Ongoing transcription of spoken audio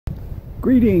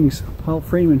Greetings, Paul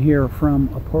Freeman here from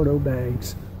Oporto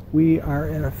Bags. We are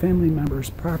at a family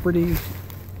member's property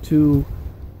to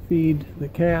feed the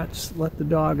cats, let the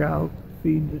dog out,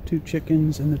 feed the 2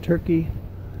 chickens and the turkey,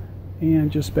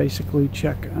 and just basically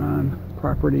check on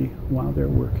property while they're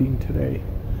working today.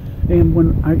 And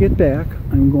when I get back,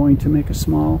 I'm going to make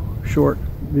a short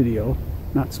video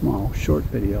on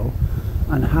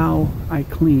how I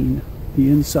clean the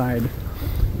inside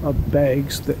of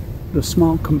bags, the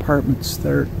small compartments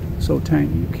that are so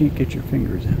tiny you can't get your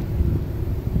fingers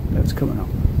in. That's coming up.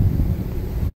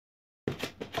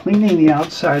 Cleaning the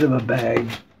outside of a bag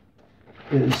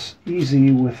is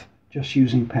easy with just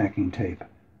using packing tape.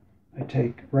 I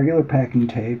take regular packing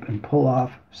tape and pull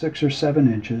off 6 or 7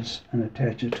 inches and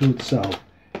attach it to itself.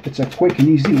 It's a quick and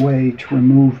easy way to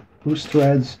remove loose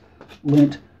threads,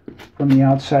 lint from the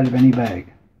outside of any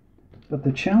bag. But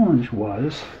the challenge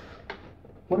was,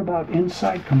 what about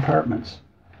inside compartments?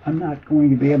 I'm not going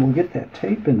to be able to get that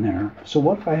tape in there. So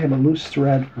what if I have a loose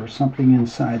thread or something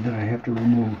inside that I have to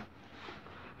remove?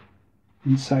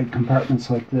 Inside compartments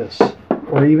like this,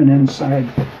 or even inside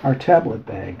our tablet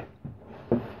bag.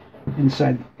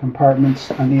 Inside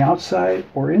compartments on the outside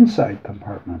or inside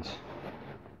compartments.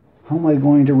 How am I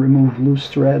going to remove loose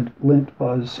thread, lint,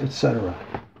 buzz, etc.?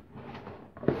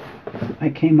 I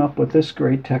came up with this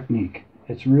great technique.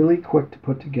 It's really quick to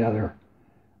put together.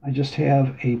 I just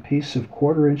have a piece of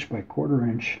 1/4 inch by 1/4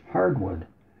 inch hardwood,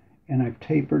 and I've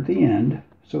tapered the end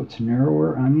so it's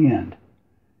narrower on the end.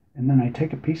 And then I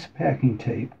take a piece of packing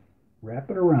tape,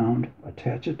 wrap it around,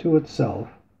 attach it to itself,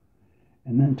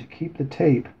 and then to keep the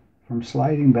tape from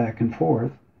sliding back and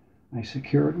forth, I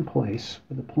secure it in place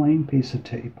with a plain piece of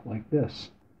tape like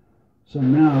this. So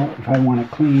now if I want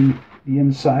to clean the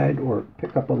inside or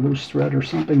pick up a loose thread or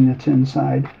something that's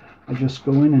inside, I just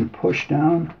go in and push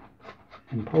down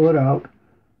and pull it out,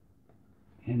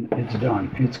 and it's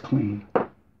done. It's clean.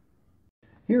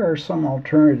 Here are some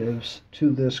alternatives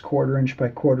to this 1/4 inch by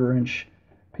 1/4 inch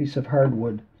piece of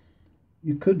hardwood.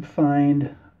 You could find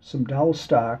some dowel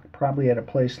stock probably at a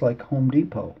place like Home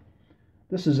Depot.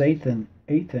 This is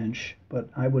 1/8 inch, but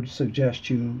I would suggest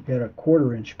you get a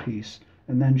 1/4 inch piece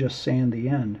and then just sand the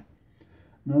end.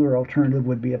 Another alternative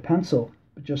would be a pencil,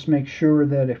 but just make sure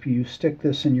that if you stick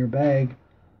this in your bag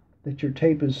that your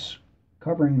tape is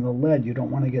covering the lead. You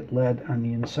don't want to get lead on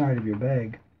the inside of your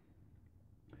bag.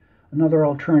 Another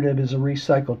alternative is a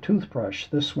recycled toothbrush.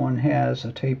 This one has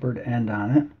a tapered end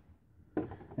on it.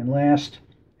 And last,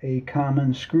 a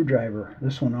common screwdriver.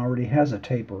 This one already has a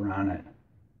taper on it.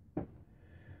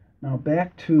 Now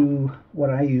back to what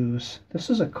I use.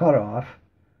 This is a cutoff.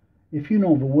 If you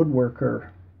know of a woodworker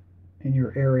in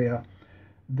your area,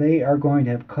 they are going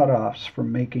to have cutoffs for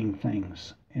making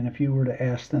things. And if you were to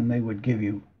ask them, they would give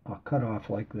you a cutoff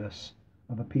like this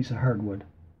of a piece of hardwood.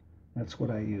 That's what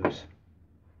I use.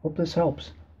 Hope this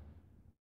helps.